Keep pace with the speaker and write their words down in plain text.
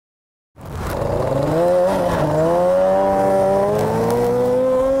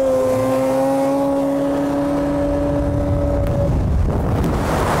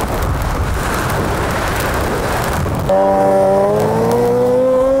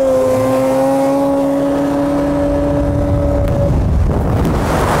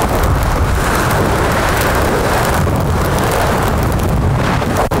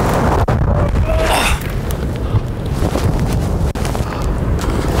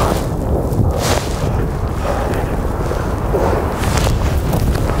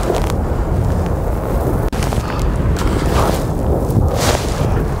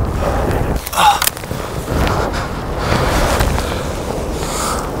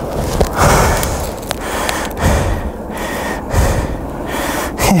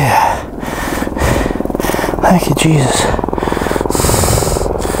Thank you, Jesus.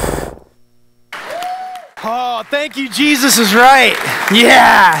 Oh, thank you, Jesus is right.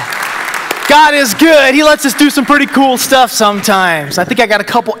 Yeah. God is good. He lets us do some pretty cool stuff sometimes. I think I got a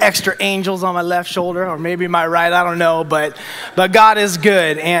couple extra angels on my left shoulder, or maybe my right, I don't know, but God is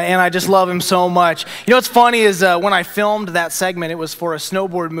good, and I just love him so much. You know what's funny is when I filmed that segment, it was for a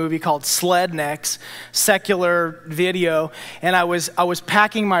snowboard movie called Sled Necks, secular video, and I was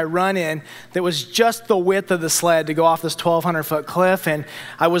packing my run in that was just the width of the sled to go off this 1,200-foot cliff, and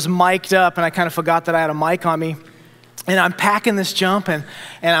I was mic'd up, and I kind of forgot that I had a mic on me. And I'm packing this jump, and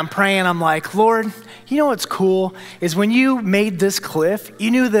I'm praying. I'm like, Lord, you know what's cool is when you made this cliff,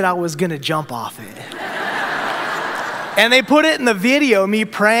 you knew that I was going to jump off it. And they put it in the video, me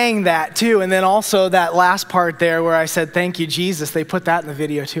praying that too. And then also that last part there where I said, thank you, Jesus, they put that in the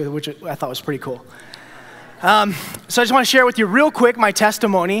video too, which I thought was pretty cool. So I just want to share with you real quick my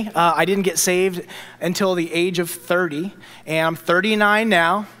testimony. I didn't get saved until the age of 30, and I'm 39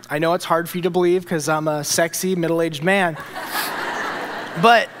 now. I know it's hard for you to believe because I'm a sexy middle-aged man.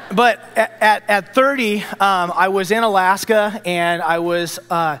 but at 30, I was in Alaska, and I was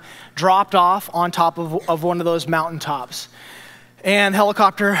dropped off on top of one of those mountaintops. And the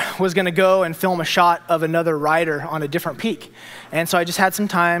helicopter was going to go and film a shot of another rider on a different peak. And so I just had some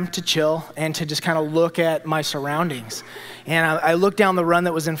time to chill and to just kind of look at my surroundings. And I looked down the run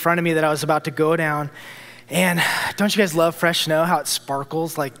that was in front of me that I was about to go down. And don't you guys love fresh snow, how it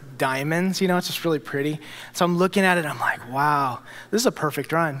sparkles like diamonds? You know, it's just really pretty. So I'm looking at it, I'm like, wow, this is a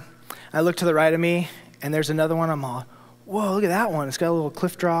perfect run. I look to the right of me, and there's another one. I'm all, whoa, look at that one. It's got a little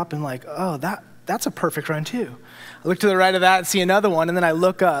cliff drop, and like, oh, that's a perfect run too. I look to the right of that and see another one, and then I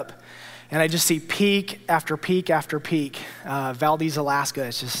look up, and I just see peak after peak after peak. Valdez, Alaska,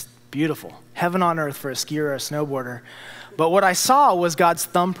 it's just beautiful. Heaven on earth for a skier or a snowboarder. But what I saw was God's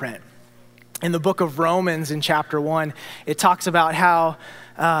thumbprint. In the book of Romans in chapter 1, it talks about how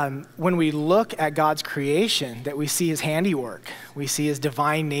when we look at God's creation, that we see his handiwork. We see his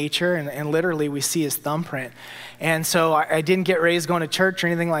divine nature, and literally we see his thumbprint. And so I didn't get raised going to church or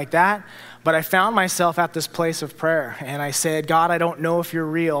anything like that, but I found myself at this place of prayer. And I said, God, I don't know if you're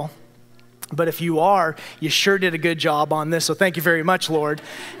real, but if you are, you sure did a good job on this. So thank you very much, Lord,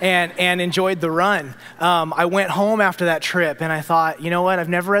 and enjoyed the run. I went home after that trip, and I thought, you know what? I've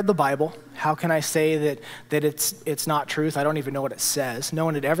never read the Bible. How can I say that it's not truth? I don't even know what it says. No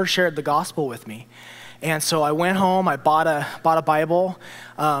one had ever shared the gospel with me. And so I went home, I bought a Bible,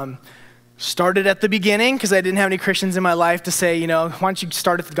 started at the beginning because I didn't have any Christians in my life to say, you know, why don't you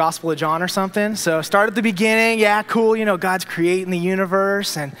start at the Gospel of John or something? So start at the beginning, yeah, cool, you know, God's creating the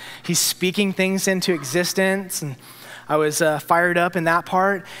universe and he's speaking things into existence. And I was fired up in that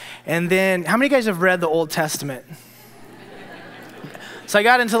part. And then, how many of you guys have read the Old Testament? So I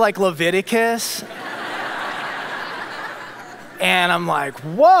got into like Leviticus. And I'm like,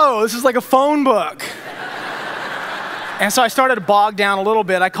 whoa, this is like a phone book. And so I started to bog down a little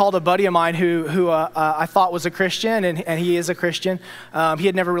bit. I called a buddy of mine who I thought was a Christian, and he is a Christian. He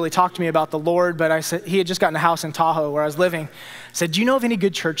had never really talked to me about the Lord, but I said he had just gotten a house in Tahoe where I was living. I said, do you know of any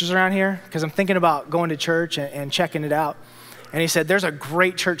good churches around here? Because I'm thinking about going to church and checking it out. And he said, there's a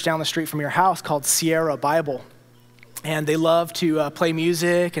great church down the street from your house called Sierra Bible. And they love to play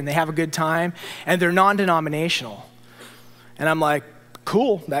music, and they have a good time, and they're non-denominational. And I'm like,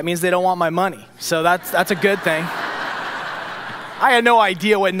 cool, that means they don't want my money. So that's a good thing. I had no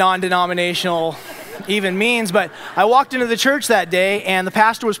idea what non-denominational even means, but I walked into the church that day, and the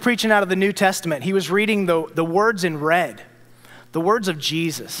pastor was preaching out of the New Testament. He was reading the words in red, the words of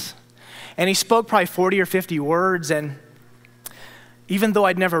Jesus. And he spoke probably 40 or 50 words, and even though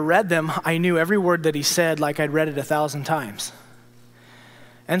I'd never read them, I knew every word that he said like I'd read it 1,000 times.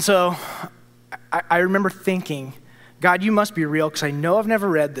 And so I remember thinking, God, you must be real, because I know I've never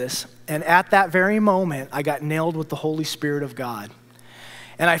read this. And at that very moment, I got nailed with the Holy Spirit of God.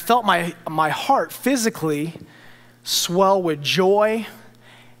 And I felt my heart physically swell with joy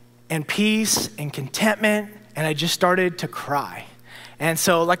and peace and contentment, and I just started to cry. And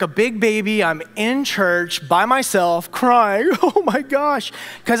so like a big baby, I'm in church by myself crying, oh my gosh.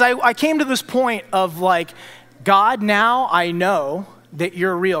 Because I came to this point of like, God, now I know that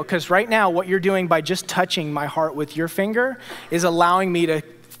you're real, because right now what you're doing by just touching my heart with your finger is allowing me to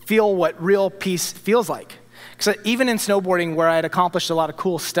feel what real peace feels like. Because even in snowboarding, where I had accomplished a lot of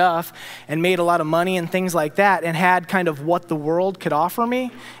cool stuff and made a lot of money and things like that and had kind of what the world could offer me,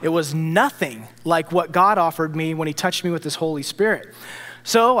 it was nothing like what God offered me when he touched me with his Holy Spirit.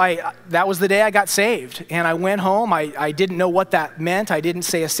 So that was the day I got saved. And I went home. I didn't know what that meant. I didn't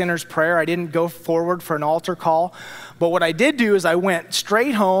say a sinner's prayer. I didn't go forward for an altar call. But what I did do is I went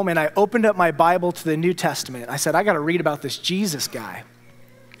straight home and I opened up my Bible to the New Testament. I said, I got to read about this Jesus guy.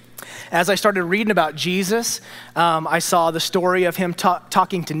 As I started reading about Jesus, I saw the story of him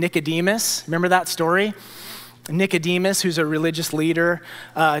talking to Nicodemus. Remember that story? Nicodemus, who's a religious leader,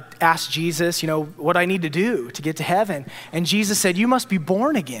 asked Jesus, what I need to do to get to heaven. And Jesus said, you must be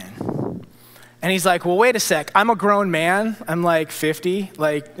born again. And he's like, well, wait a sec. I'm a grown man. I'm like 50,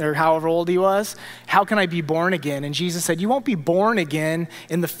 or however old he was. How can I be born again? And Jesus said, you won't be born again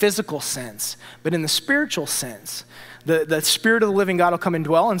in the physical sense, but in the spiritual sense. The Spirit of the living God will come and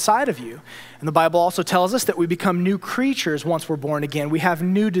dwell inside of you. And the Bible also tells us that we become new creatures once we're born again. We have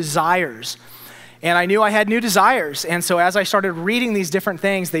new desires. And I knew I had new desires. And so as I started reading these different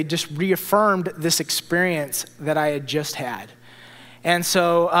things, they just reaffirmed this experience that I had just had. And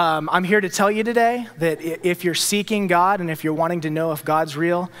so I'm here to tell you today that if you're seeking God and if you're wanting to know if God's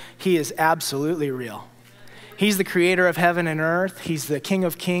real, he is absolutely real. He's the creator of heaven and earth. He's the King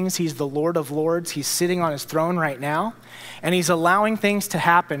of kings. He's the Lord of lords. He's sitting on his throne right now. And he's allowing things to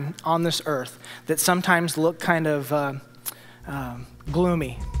happen on this earth that sometimes look kind of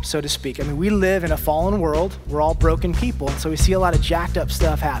gloomy, so to speak. I mean, we live in a fallen world. We're all broken people. And so we see a lot of jacked up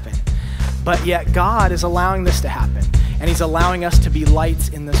stuff happen. But yet God is allowing this to happen. And he's allowing us to be lights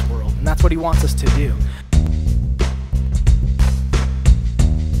in this world. And that's what he wants us to do.